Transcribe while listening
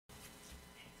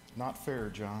Not fair,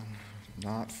 John.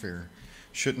 Not fair.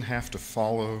 Shouldn't have to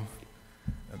follow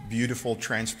a beautiful,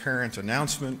 transparent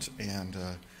announcement and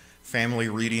family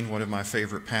reading one of my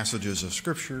favorite passages of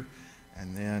Scripture,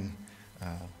 and then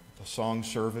the song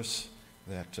service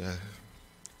that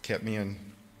kept me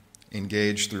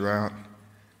engaged throughout.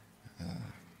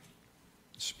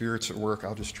 Spirit's at work.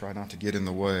 I'll just try not to get in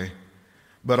the way.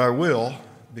 But I will,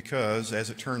 because,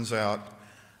 as it turns out,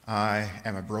 I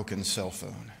am a broken cell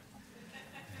phone.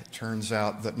 It turns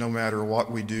out that no matter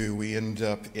what we do, we end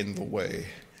up in the way.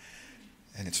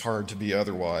 And it's hard to be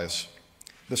otherwise.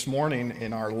 This morning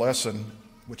in our lesson,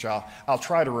 which I'll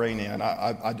try to rein in,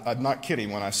 I'm not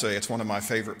kidding when I say it's one of my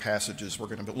favorite passages. We're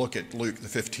going to look at Luke, the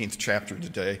 15th chapter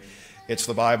today. It's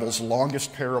the Bible's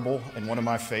longest parable and one of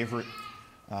my favorite.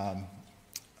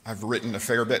 I've written a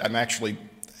fair bit. I'm actually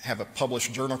have a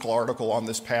published journal article on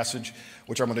this passage,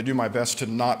 which I'm going to do my best to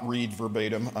not read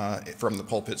verbatim from the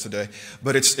pulpit today.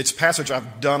 But it's a passage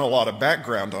I've done a lot of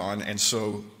background on, and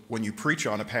so when you preach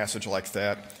on a passage like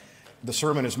that, the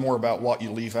sermon is more about what you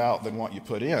leave out than what you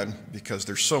put in, because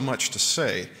there's so much to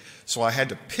say. So I had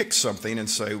to pick something and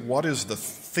say, what is the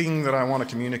thing that I want to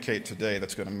communicate today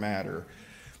that's going to matter?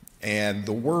 And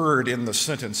the word in the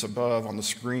sentence above on the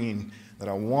screen that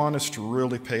I want us to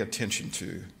really pay attention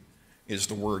to is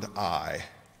the word I.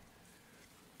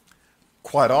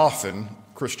 Quite often,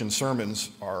 Christian sermons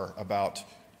are about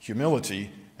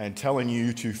humility and telling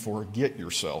you to forget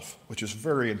yourself, which is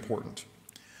very important.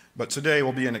 But today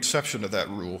will be an exception to that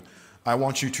rule. I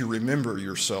want you to remember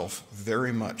yourself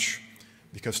very much,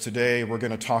 because today we're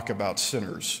going to talk about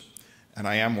sinners, and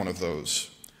I am one of those.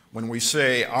 When we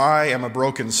say, I am a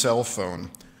broken cell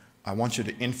phone, I want you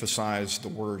to emphasize the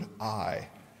word I.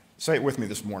 Say it with me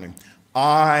this morning.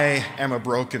 I am a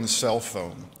broken cell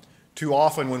phone. Too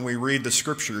often when we read the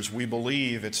Scriptures, we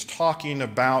believe it's talking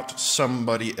about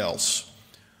somebody else.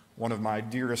 One of my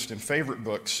dearest and favorite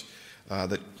books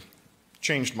that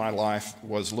changed my life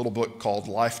was a little book called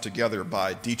Life Together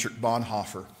by Dietrich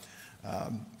Bonhoeffer.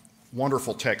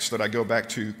 Wonderful text that I go back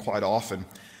to quite often.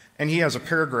 And he has a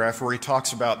paragraph where he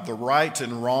talks about the right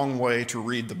and wrong way to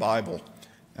read the Bible.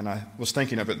 And I was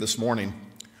thinking of it this morning.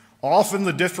 Often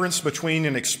the difference between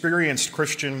an experienced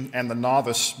Christian and the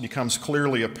novice becomes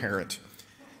clearly apparent.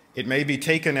 It may be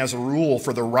taken as a rule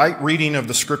for the right reading of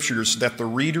the Scriptures that the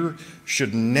reader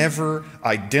should never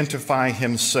identify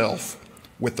himself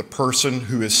with the person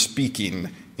who is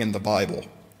speaking in the Bible.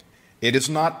 It is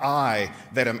not I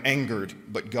that am angered,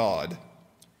 but God.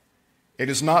 It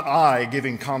is not I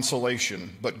giving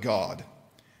consolation, but God.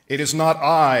 It is not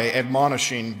I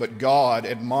admonishing, but God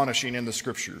admonishing in the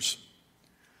Scriptures.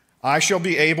 I shall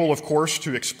be able, of course,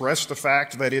 to express the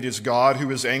fact that it is God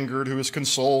who is angered, who is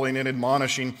consoling and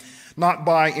admonishing, not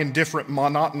by indifferent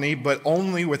monotony, but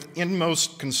only with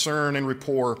inmost concern and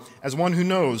rapport, as one who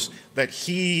knows that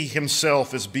he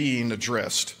himself is being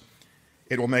addressed.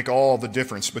 It will make all the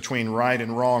difference between right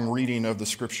and wrong reading of the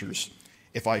Scriptures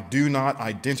if I do not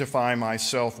identify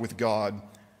myself with God,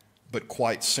 but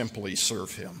quite simply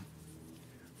serve Him.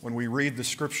 When we read the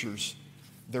Scriptures,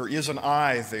 there is an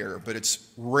I there, but it's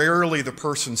rarely the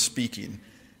person speaking.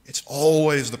 It's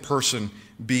always the person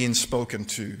being spoken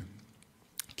to.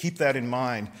 Keep that in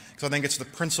mind, because I think it's the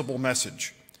principal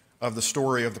message of the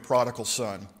story of the prodigal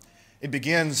son. It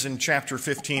begins in chapter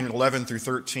 15, 11 through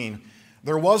 13.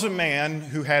 There was a man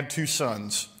who had 2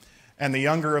 sons, and the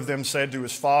younger of them said to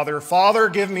his father, Father,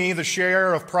 give me the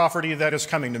share of property that is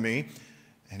coming to me.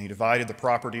 And he divided the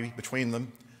property between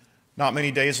them. Not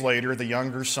many days later, the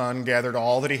younger son gathered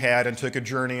all that he had and took a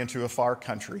journey into a far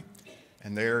country.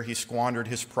 And there he squandered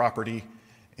his property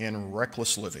in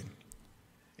reckless living.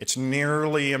 It's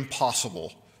nearly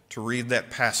impossible to read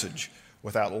that passage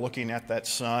without looking at that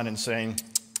son and saying,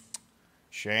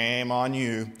 shame on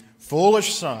you,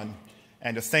 foolish son,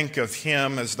 and to think of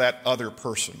him as that other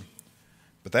person.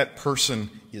 But that person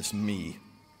is me.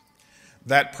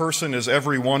 That person is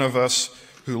every one of us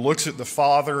who looks at the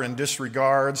Father and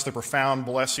disregards the profound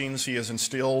blessings He has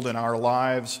instilled in our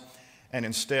lives and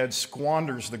instead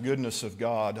squanders the goodness of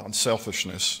God on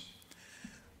selfishness.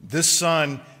 This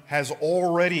son has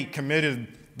already committed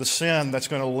the sin that's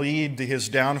going to lead to his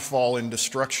downfall and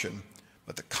destruction,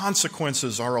 but the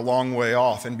consequences are a long way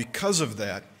off, and because of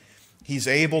that, he's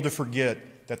able to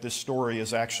forget that this story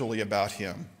is actually about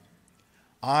him.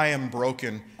 I am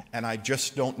broken, and I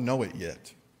just don't know it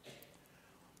yet.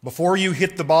 Before you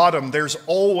hit the bottom, there's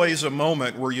always a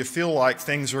moment where you feel like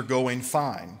things are going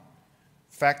fine. In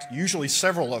fact, usually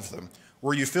several of them,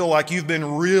 where you feel like you've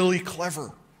been really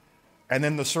clever, and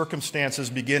then the circumstances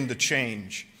begin to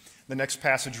change. The next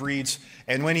passage reads,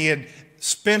 and when he had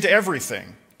spent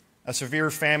everything, A severe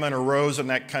famine arose in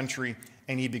that country,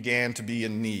 and he began to be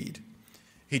in need.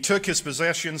 He took his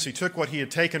possessions, he took what he had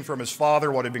taken from his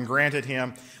father, what had been granted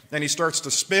him, and he starts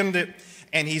to spend it,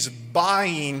 and he's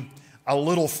buying a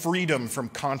little freedom from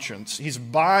conscience. He's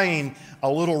buying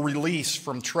a little release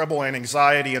from trouble and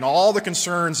anxiety and all the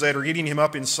concerns that are eating him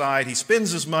up inside. He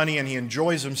spends his money and he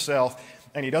enjoys himself,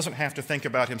 and he doesn't have to think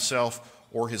about himself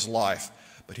or his life.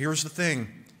 But here's the thing.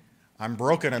 I'm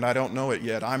broken and I don't know it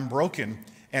yet. I'm broken,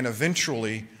 and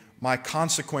eventually my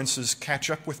consequences catch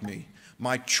up with me.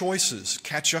 My choices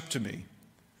catch up to me.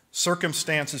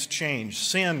 Circumstances change.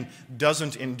 Sin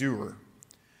doesn't endure.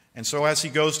 And so as he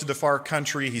goes to the far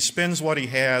country, he spends what he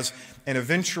has, and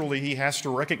eventually he has to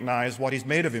recognize what he's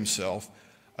made of himself,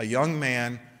 a young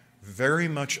man very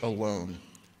much alone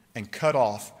and cut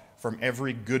off from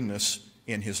every goodness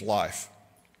in his life.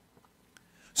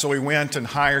 So he went and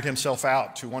hired himself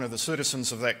out to one of the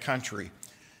citizens of that country.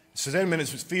 He sent him in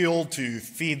his field to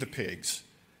feed the pigs,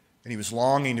 and he was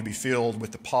longing to be filled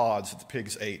with the pods that the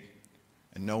pigs ate,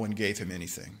 and no one gave him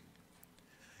anything.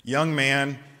 Young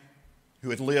man who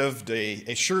had lived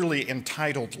a surely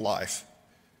entitled life,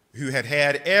 who had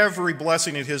had every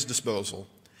blessing at his disposal,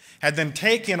 had then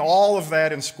taken all of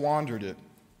that and squandered it.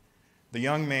 The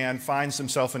young man finds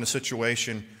himself in a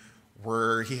situation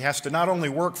where he has to not only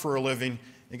work for a living,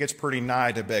 it gets pretty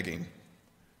nigh to begging,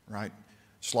 right?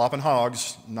 Slopping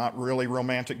hogs, not really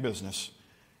romantic business.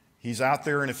 He's out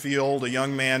there in a field, a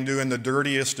young man doing the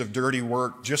dirtiest of dirty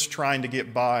work, just trying to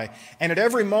get by. And at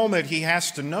every moment he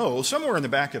has to know, somewhere in the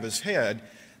back of his head,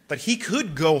 that he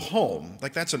could go home.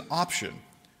 Like that's an option.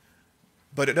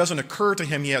 But it doesn't occur to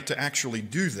him yet to actually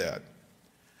do that.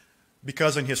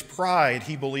 Because in his pride,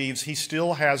 he believes he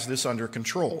still has this under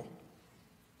control.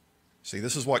 See,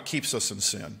 this is what keeps us in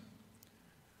sin.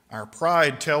 Our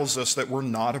pride tells us that we're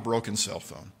not a broken cell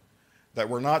phone, that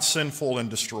we're not sinful and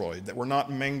destroyed, that we're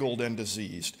not mangled and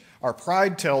diseased. Our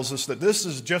pride tells us that this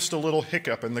is just a little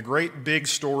hiccup in the great big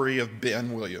story of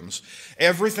Ben Williams.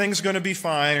 Everything's going to be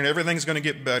fine and everything's going to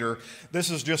get better.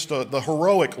 This is just the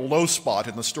heroic low spot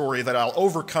in the story that I'll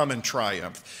overcome and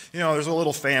triumph. You know, there's a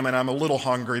little famine, I'm a little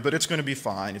hungry, but it's going to be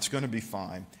fine, it's going to be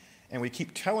fine. And we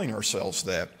keep telling ourselves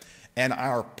that, and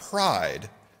our pride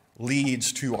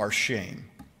leads to our shame.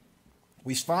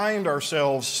 We find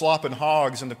ourselves slopping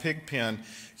hogs in the pig pen,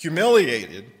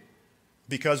 humiliated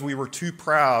because we were too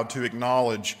proud to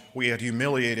acknowledge we had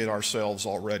humiliated ourselves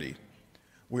already.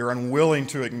 We are unwilling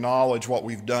to acknowledge what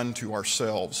we've done to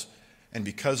ourselves, and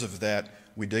because of that,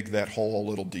 we dig that hole a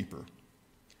little deeper.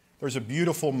 There's a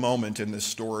beautiful moment in this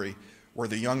story where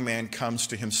the young man comes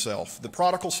to himself. The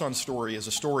prodigal son story is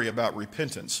a story about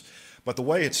repentance, but the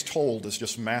way it's told is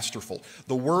just masterful.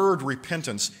 The word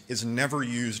repentance is never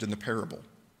used in the parable.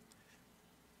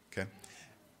 Okay?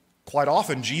 Quite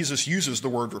often, Jesus uses the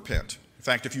word repent. In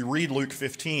fact, if you read Luke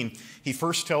 15, he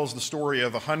first tells the story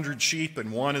of 100 sheep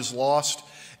and one is lost,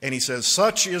 and he says,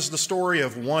 such is the story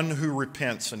of one who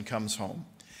repents and comes home.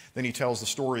 Then he tells the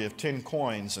story of 10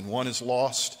 coins and one is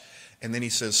lost, and then he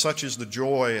says, such is the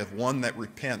joy of one that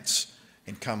repents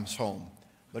and comes home.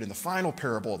 But in the final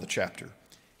parable of the chapter,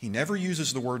 he never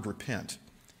uses the word repent.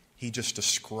 He just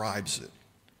describes it.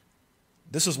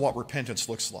 This is what repentance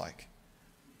looks like.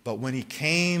 But when he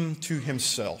came to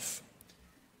himself,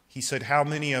 he said, how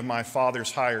many of my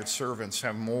father's hired servants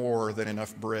have more than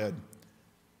enough bread?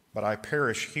 But I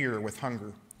perish here with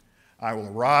hunger. I will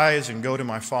arise and go to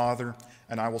my father,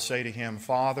 and I will say to him,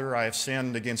 Father, I have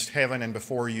sinned against heaven and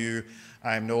before you.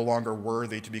 I am no longer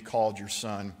worthy to be called your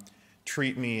son.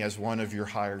 Treat me as one of your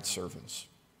hired servants.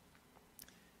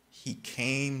 He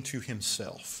came to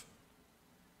himself.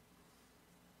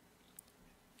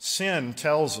 Sin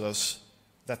tells us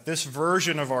that this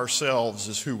version of ourselves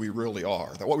is who we really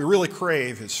are, that what we really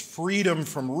crave is freedom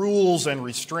from rules and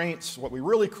restraints. What we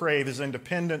really crave is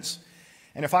independence.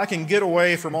 And if I can get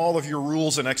away from all of your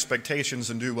rules and expectations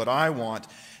and do what I want,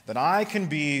 then I can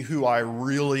be who I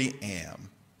really am.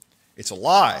 It's a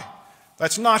lie.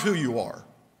 That's not who you are.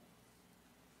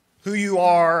 Who you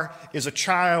are is a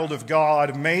child of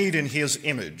God made in his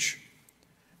image.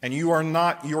 And you are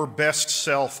not your best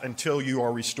self until you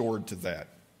are restored to that.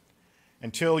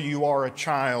 Until you are a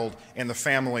child in the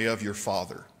family of your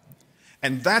Father.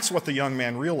 And that's what the young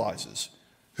man realizes.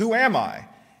 Who am I?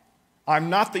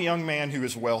 I'm not the young man who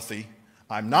is wealthy.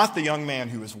 I'm not the young man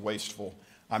who is wasteful.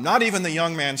 I'm not even the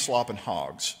young man slopping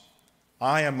hogs.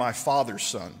 I am my Father's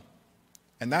son.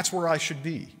 And that's where I should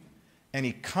be. And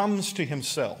he comes to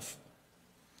himself.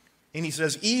 And he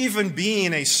says, even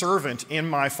being a servant in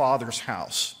my Father's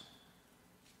house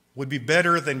would be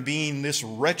better than being this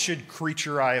wretched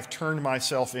creature I have turned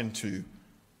myself into,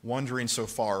 wandering so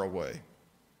far away.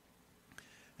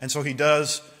 And so he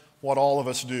does what all of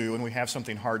us do when we have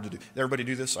something hard to do. Everybody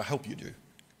do this? I hope you do.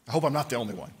 I hope I'm not the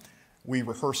only one. We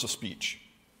rehearse a speech,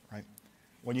 right?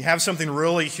 When you have something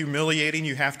really humiliating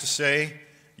you have to say,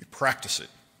 you practice it.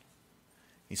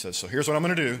 He says, so here's what I'm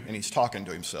going to do. And he's talking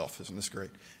to himself. Isn't this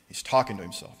great? He's talking to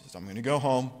himself. He says, I'm going to go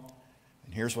home,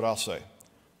 and here's what I'll say.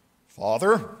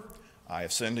 Father, I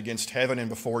have sinned against heaven and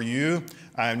before you.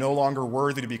 I am no longer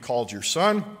worthy to be called your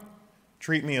son.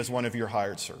 Treat me as one of your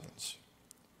hired servants.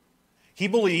 He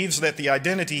believes that the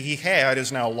identity he had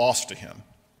is now lost to him.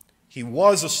 He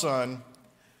was a son,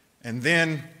 and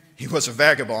then he was a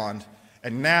vagabond,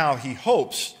 and now he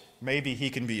hopes maybe he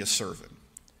can be a servant.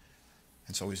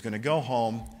 And so he's going to go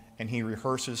home, and he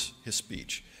rehearses his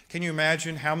speech. Can you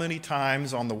imagine how many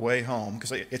times on the way home,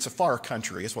 because it's a far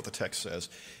country, is what the text says.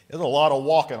 There's a lot of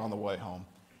walking on the way home.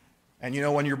 And you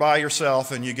know, when you're by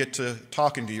yourself and you get to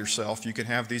talking to yourself, you can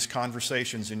have these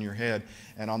conversations in your head.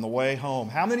 And on the way home,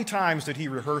 how many times did he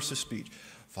rehearse his speech?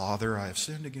 Father, I have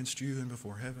sinned against you and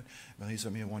before heaven. Please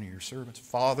let me one of your servants.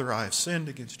 Father, I have sinned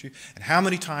against you. And how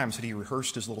many times had he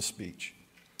rehearsed his little speech?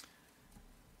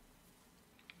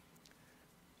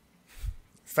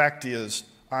 Fact is,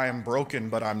 I am broken,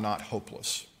 but I'm not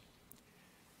hopeless.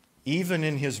 Even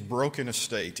in his broken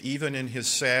estate, even in his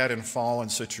sad and fallen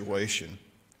situation,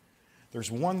 there's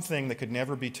one thing that could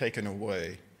never be taken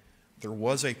away. There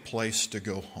was a place to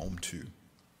go home to.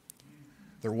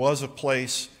 There was a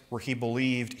place where he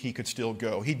believed he could still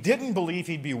go. He didn't believe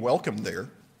he'd be welcome there.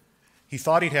 He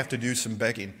thought he'd have to do some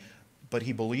begging, but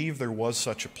he believed there was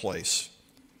such a place.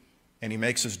 And he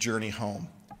makes his journey home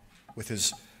with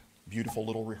his beautiful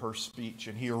little rehearsed speech.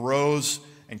 And he arose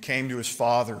and came to his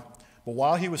father. But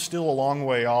while he was still a long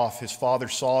way off, his father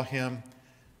saw him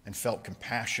and felt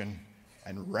compassion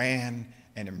and ran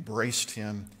and embraced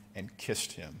him and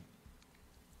kissed him.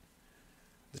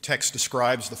 The text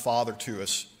describes the Father to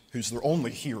us, who's the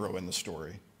only hero in the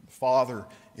story. The Father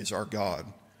is our God.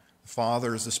 The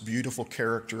Father is this beautiful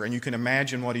character, and you can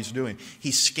imagine what he's doing.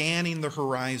 He's scanning the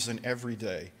horizon every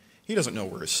day. He doesn't know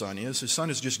where his son is. His son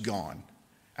is just gone,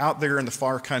 out there in the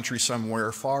far country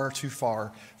somewhere, far too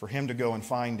far for him to go and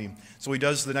find him. So he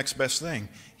does the next best thing.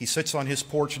 He sits on his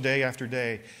porch day after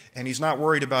day, and he's not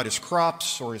worried about his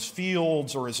crops or his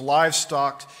fields or his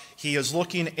livestock. He is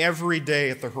looking every day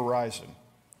at the horizon.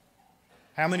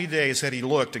 How many days had he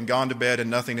looked and gone to bed and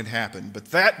nothing had happened? But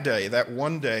that day, that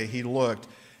one day, he looked,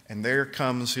 and there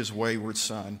comes his wayward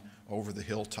son over the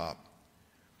hilltop.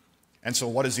 And so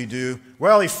what does he do?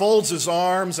 Well, he folds his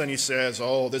arms and he says,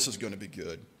 oh, this is going to be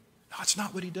good. No, it's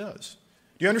not what he does.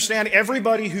 Do you understand?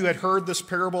 Everybody who had heard this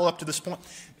parable up to this point,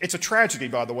 it's a tragedy,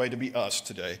 by the way, to be us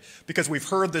today, because we've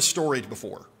heard this story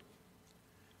before.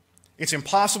 It's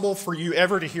impossible for you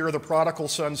ever to hear the prodigal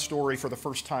son story for the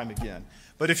first time again.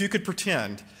 But if you could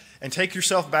pretend and take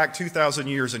yourself back 2,000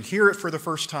 years and hear it for the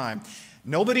first time,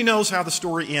 nobody knows how the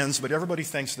story ends, but everybody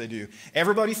thinks they do.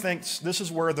 Everybody thinks this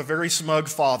is where the very smug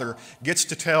father gets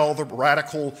to tell the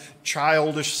radical,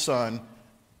 childish son,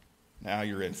 now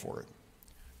you're in for it.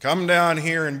 Come down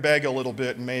here and beg a little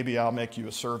bit, and maybe I'll make you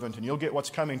a servant, and you'll get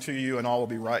what's coming to you, and all will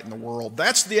be right in the world.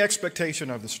 That's the expectation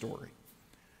of the story.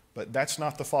 But that's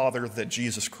not the Father that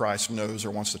Jesus Christ knows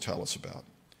or wants to tell us about.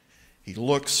 He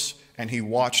looks, and he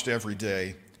watched every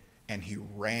day, and he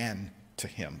ran to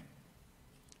him.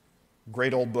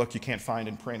 Great old book you can't find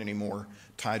in print anymore,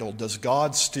 titled, Does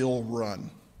God Still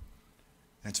Run?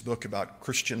 And it's a book about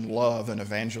Christian love and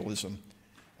evangelism,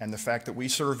 and the fact that we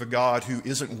serve a God who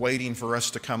isn't waiting for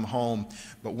us to come home,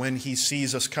 but when he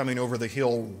sees us coming over the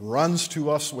hill, runs to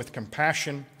us with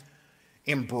compassion,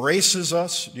 embraces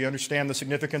us. Do you understand the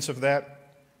significance of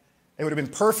that? It would have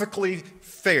been perfectly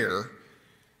fair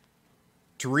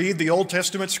to read the Old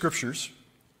Testament scriptures,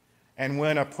 and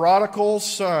when a prodigal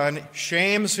son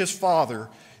shames his father,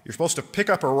 you're supposed to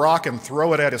pick up a rock and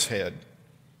throw it at his head.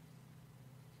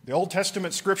 The Old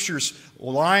Testament scriptures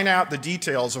line out the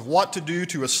details of what to do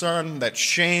to a son that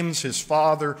shames his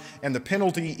father, and the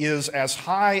penalty is as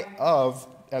high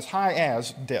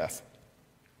as death.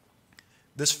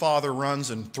 This father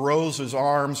runs and throws his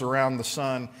arms around the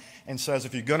son and says,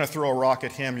 if you're going to throw a rock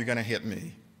at him, you're going to hit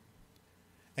me.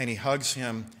 And he hugs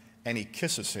him and he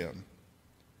kisses him.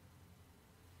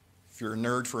 If you're a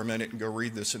nerd for a minute and go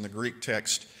read this in the Greek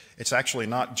text, it's actually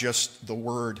not just the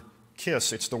word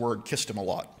kiss, it's the word kissed him a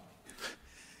lot.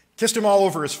 Kissed him all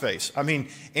over his face. I mean,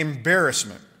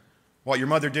 embarrassment. What your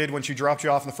mother did when she dropped you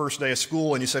off on the first day of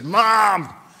school and you said,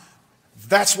 Mom!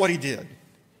 That's what he did.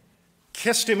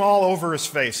 Kissed him all over his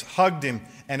face, hugged him,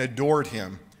 and adored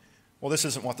him. Well, this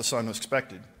isn't what the son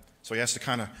expected. So he has to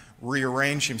kind of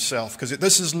rearrange himself, because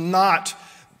this is not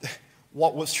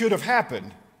what should have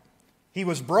happened. He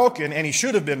was broken and he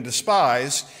should have been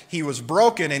despised. He was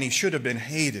broken and he should have been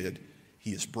hated.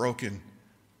 He is broken,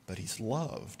 but he's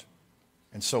loved.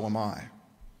 And so am I.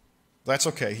 That's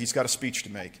okay. He's got a speech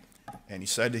to make. And he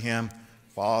said to him,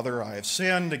 Father, I have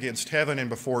sinned against heaven and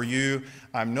before you.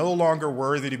 I'm no longer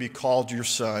worthy to be called your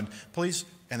son. Please.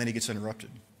 And then he gets interrupted.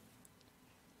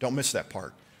 Don't miss that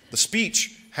part. The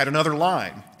speech had another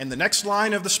line. And the next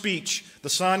line of the speech, the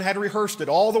son had rehearsed it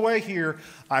all the way here.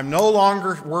 I'm no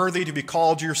longer worthy to be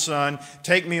called your son.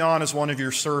 Take me on as one of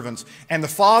your servants. And the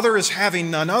father is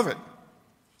having none of it.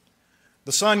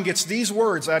 The son gets these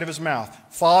words out of his mouth.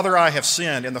 Father, I have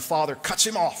sinned. And the father cuts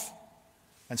him off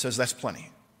and says, that's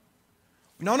plenty.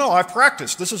 No, I've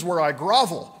practiced. This is where I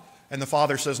grovel. And the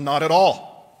father says, not at all.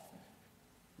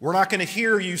 We're not going to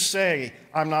hear you say,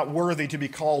 I'm not worthy to be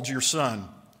called your son.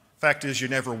 Fact is, you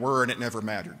never were and it never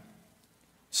mattered.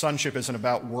 Sonship isn't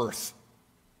about worth.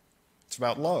 It's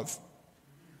about love.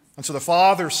 And so the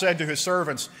father said to his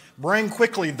servants, bring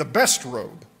quickly the best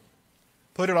robe.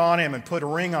 Put it on him and put a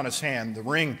ring on his hand. The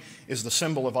ring is the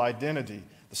symbol of identity,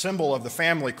 the symbol of the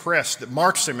family crest that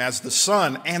marks him as the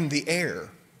son and the heir.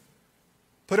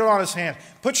 Put it on his hand.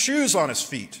 Put shoes on his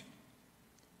feet.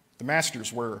 The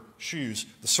masters wear shoes.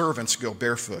 The servants go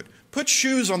barefoot. Put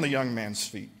shoes on the young man's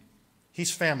feet.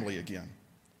 He's family again.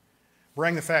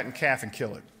 Bring the fattened calf and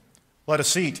kill it. Let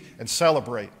us eat and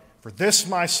celebrate. For this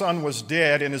my son was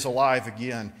dead and is alive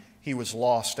again. He was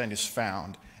lost and is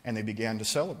found. And they began to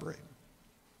celebrate.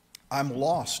 I'm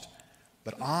lost,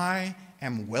 but I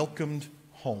am welcomed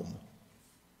home.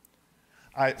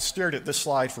 I stared at this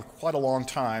slide for quite a long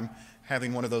time,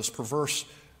 having one of those perverse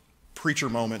preacher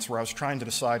moments where I was trying to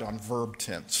decide on verb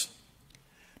tense.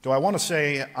 Do I want to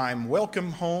say I'm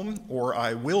welcome home, or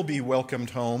I will be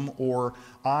welcomed home, or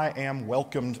I am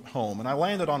welcomed home? And I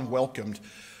landed on welcomed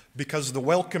because the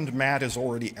welcomed mat is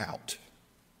already out.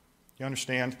 You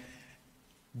understand?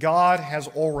 God has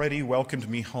already welcomed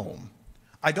me home.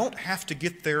 I don't have to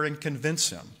get there and convince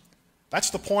him. That's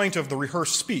the point of the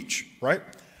rehearsed speech, right?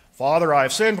 Father, I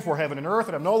have sinned before heaven and earth,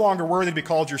 and I'm no longer worthy to be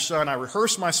called your son. I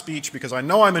rehearse my speech because I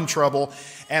know I'm in trouble,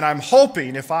 and I'm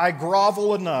hoping if I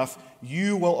grovel enough,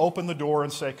 you will open the door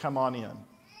and say, come on in.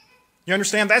 You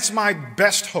understand? That's my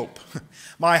best hope.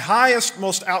 My highest,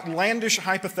 most outlandish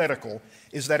hypothetical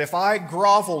is that if I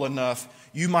grovel enough,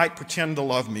 you might pretend to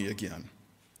love me again.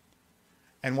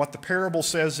 And what the parable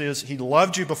says is, he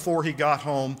loved you before he got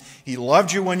home. He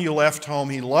loved you when you left home.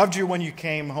 He loved you when you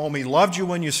came home. He loved you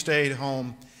when you stayed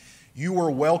home. You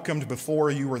were welcomed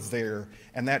before you were there,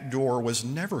 and that door was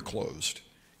never closed.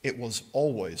 It was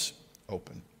always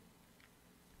open.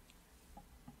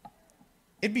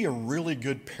 It'd be a really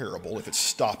good parable if it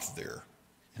stopped there,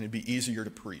 and it'd be easier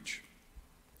to preach.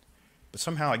 But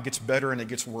somehow it gets better and it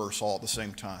gets worse all at the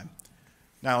same time.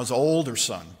 Now his older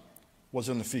son was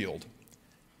in the field,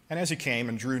 and as he came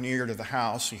and drew near to the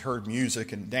house, he heard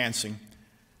music and dancing,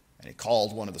 and he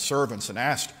called one of the servants and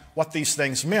asked what these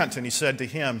things meant, and he said to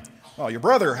him, well, your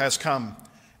brother has come,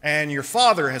 and your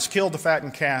father has killed the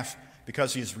fattened calf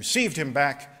because he has received him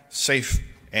back safe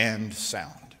and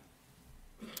sound.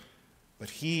 But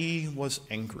he was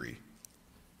angry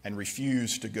and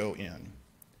refused to go in.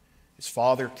 His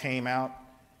father came out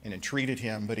and entreated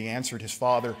him, but he answered his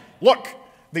father, look,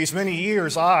 these many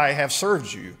years I have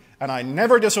served you, and I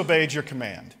never disobeyed your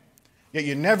command. Yet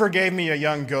you never gave me a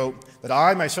young goat that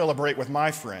I may celebrate with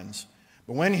my friends.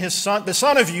 But when the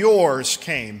son of yours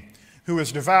came, who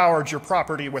has devoured your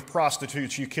property with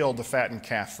prostitutes, you killed the fattened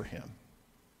calf for him.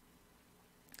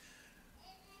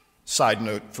 Side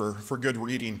note for good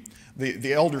reading,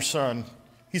 the elder son,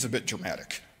 he's a bit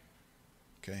dramatic.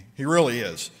 Okay? He really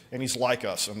is, and he's like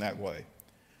us in that way.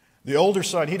 The older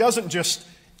son, he doesn't just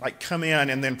like come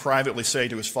in and then privately say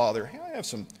to his father, hey,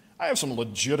 I have some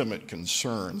legitimate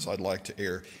concerns I'd like to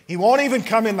air. He won't even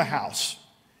come in the house.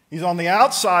 He's on the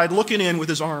outside looking in with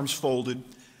his arms folded,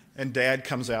 and Dad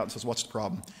comes out and says, what's the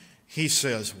problem? He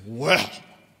says, well,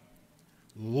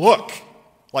 look,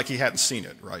 like he hadn't seen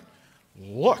it, right?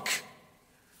 Look,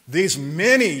 these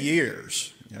many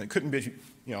years, it couldn't be,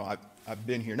 I've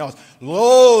been here. No,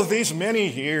 lo, these many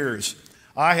years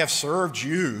I have served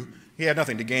you. He had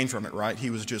nothing to gain from it, right? He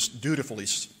was just dutifully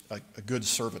a good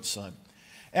servant son.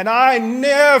 And I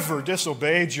never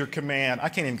disobeyed your command. I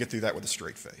can't even get through that with a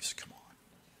straight face. Come on.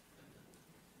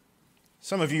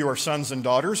 Some of you are sons and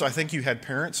daughters. I think you had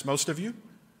parents, most of you.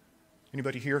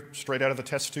 Anybody here straight out of the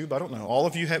test tube? I don't know. All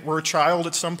of you were a child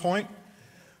at some point.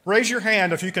 Raise your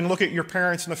hand if you can look at your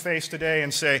parents in the face today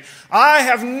and say, I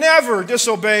have never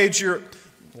disobeyed your...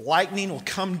 Lightning will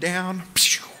come down.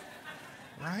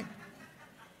 Right?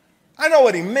 I know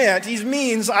what he meant. He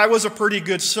means I was a pretty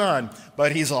good son,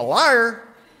 but he's a liar.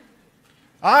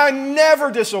 I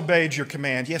never disobeyed your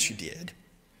command. Yes, you did.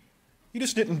 You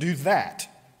just didn't do that.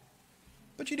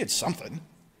 But you did something.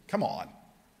 Come on.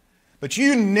 But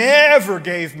you never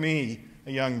gave me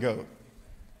a young goat.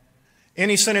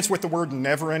 Any sentence with the word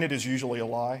never in it is usually a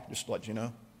lie, just to let you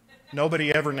know.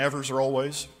 Nobody ever nevers or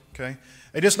always, okay?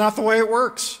 It's just not the way it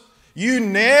works. You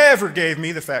never gave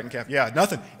me the fattened calf. Yeah,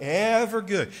 nothing ever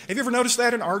good. Have you ever noticed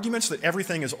that in arguments, that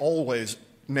everything is always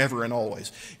never and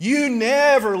always? You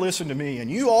never listen to me, and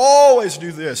you always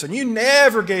do this, and you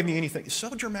never gave me anything. It's so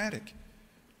dramatic.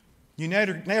 You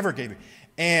never gave me.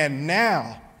 And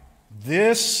now,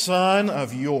 this son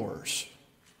of yours.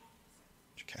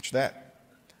 Did you catch that?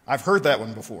 I've heard that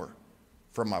one before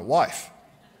from my wife.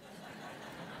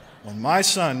 When my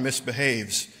son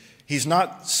misbehaves, he's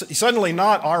suddenly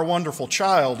not our wonderful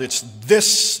child. It's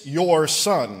this your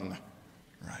son.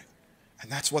 Right?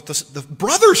 And that's what the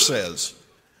brother says.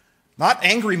 Not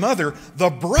angry mother. The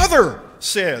brother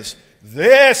says,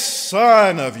 this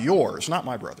son of yours. Not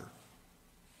my brother.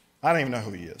 I don't even know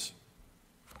who he is.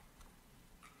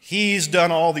 He's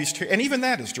done all these, and even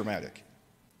that is dramatic.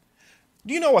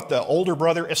 Do you know what the older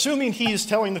brother, assuming he is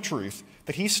telling the truth,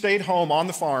 that he stayed home on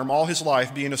the farm all his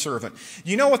life being a servant, do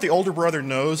you know what the older brother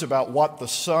knows about what the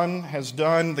son has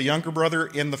done, the younger brother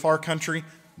in the far country?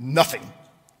 Nothing.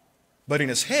 But in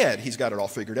his head, he's got it all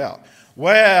figured out.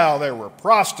 Well, there were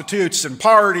prostitutes and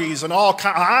parties and all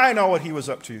kinds. I know what he was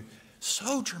up to.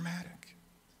 So dramatic.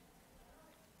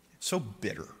 So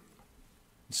bitter.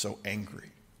 So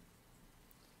angry.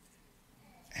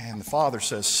 And the father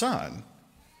says, son,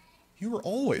 you were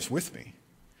always with me,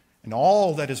 and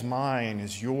all that is mine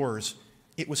is yours.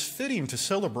 It was fitting to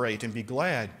celebrate and be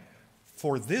glad,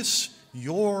 for this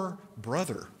your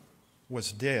brother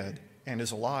was dead and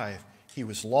is alive. He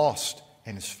was lost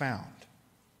and is found.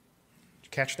 Did you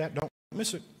catch that? Don't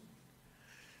miss it.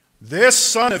 This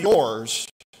son of yours,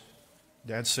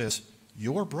 Dad says,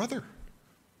 your brother.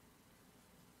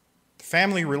 The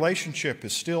family relationship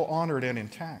is still honored and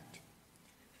intact.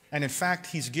 And in fact,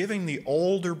 he's giving the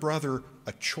older brother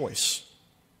a choice.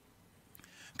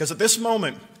 Because at this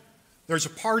moment, there's a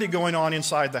party going on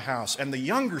inside the house, and the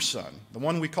younger son, the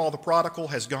one we call the prodigal,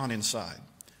 has gone inside.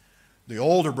 The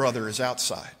older brother is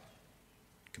outside,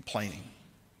 complaining.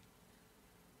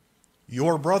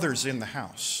 Your brother's in the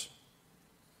house.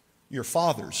 Your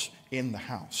father's in the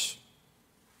house.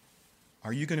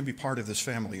 Are you going to be part of this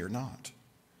family or not?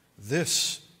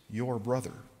 This, your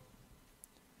brother.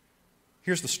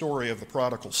 Here's the story of the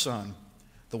prodigal son,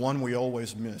 the one we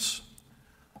always miss.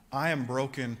 I am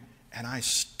broken, and I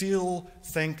still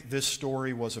think this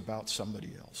story was about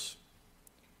somebody else.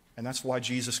 And that's why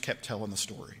Jesus kept telling the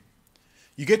story.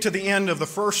 You get to the end of the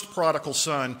first prodigal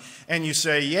son, and you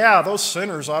say, yeah, those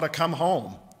sinners ought to come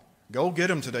home. Go get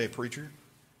them today, preacher.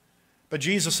 But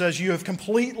Jesus says, you have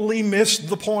completely missed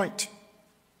the point.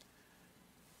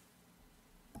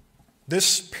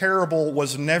 This parable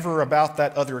was never about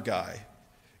that other guy.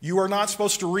 You are not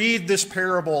supposed to read this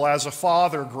parable as a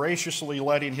father graciously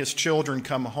letting his children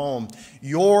come home.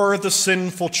 You're the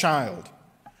sinful child.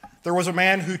 There was a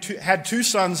man who had two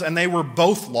sons, and they were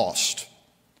both lost.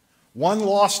 One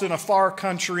lost in a far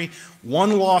country,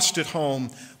 one lost at home,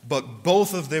 but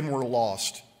both of them were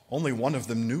lost. Only one of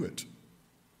them knew it.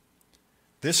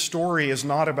 This story is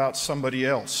not about somebody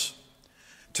else.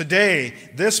 Today,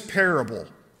 this parable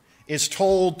is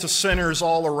told to sinners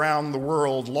all around the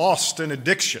world, lost in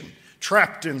addiction,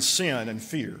 trapped in sin and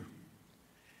fear.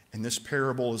 And this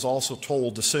parable is also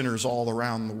told to sinners all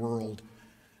around the world,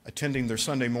 attending their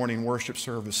Sunday morning worship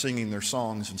service, singing their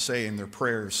songs and saying their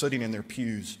prayers, sitting in their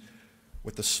pews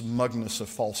with the smugness of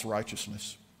false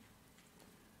righteousness.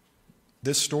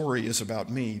 This story is about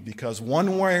me because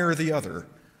one way or the other,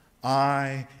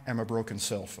 I am a broken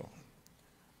cell phone.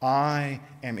 I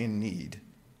am in need.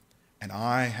 And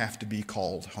I have to be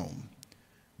called home.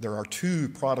 There are two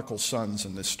prodigal sons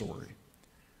in this story,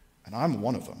 and I'm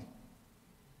one of them.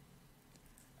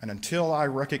 And until I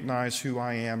recognize who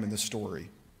I am in this story,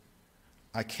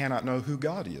 I cannot know who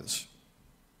God is.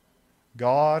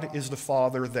 God is the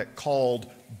Father that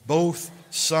called both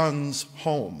sons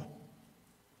home.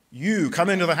 You come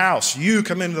into the house. You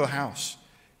come into the house.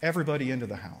 Everybody into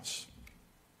the house.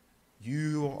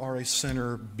 You are a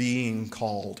sinner being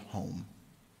called home.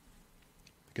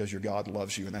 Because your God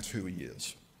loves you, and that's who he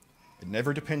is. It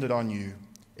never depended on you.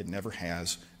 It never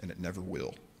has, and it never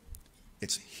will.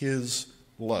 It's his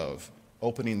love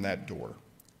opening that door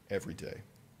every day.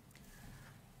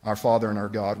 Our Father and our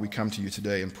God, we come to you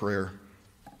today in prayer.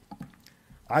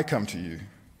 I come to you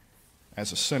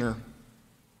as a sinner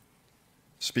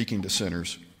speaking to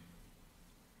sinners.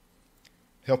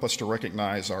 Help us to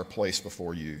recognize our place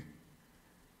before you,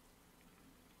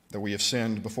 that we have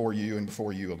sinned before you and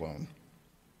before you alone.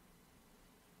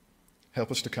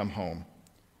 Help us to come home.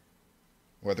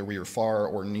 Whether we are far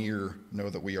or near,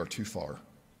 know that we are too far.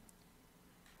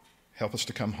 Help us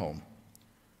to come home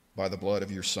by the blood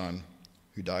of your Son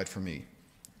who died for me.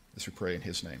 This we pray in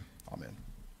his name. Amen.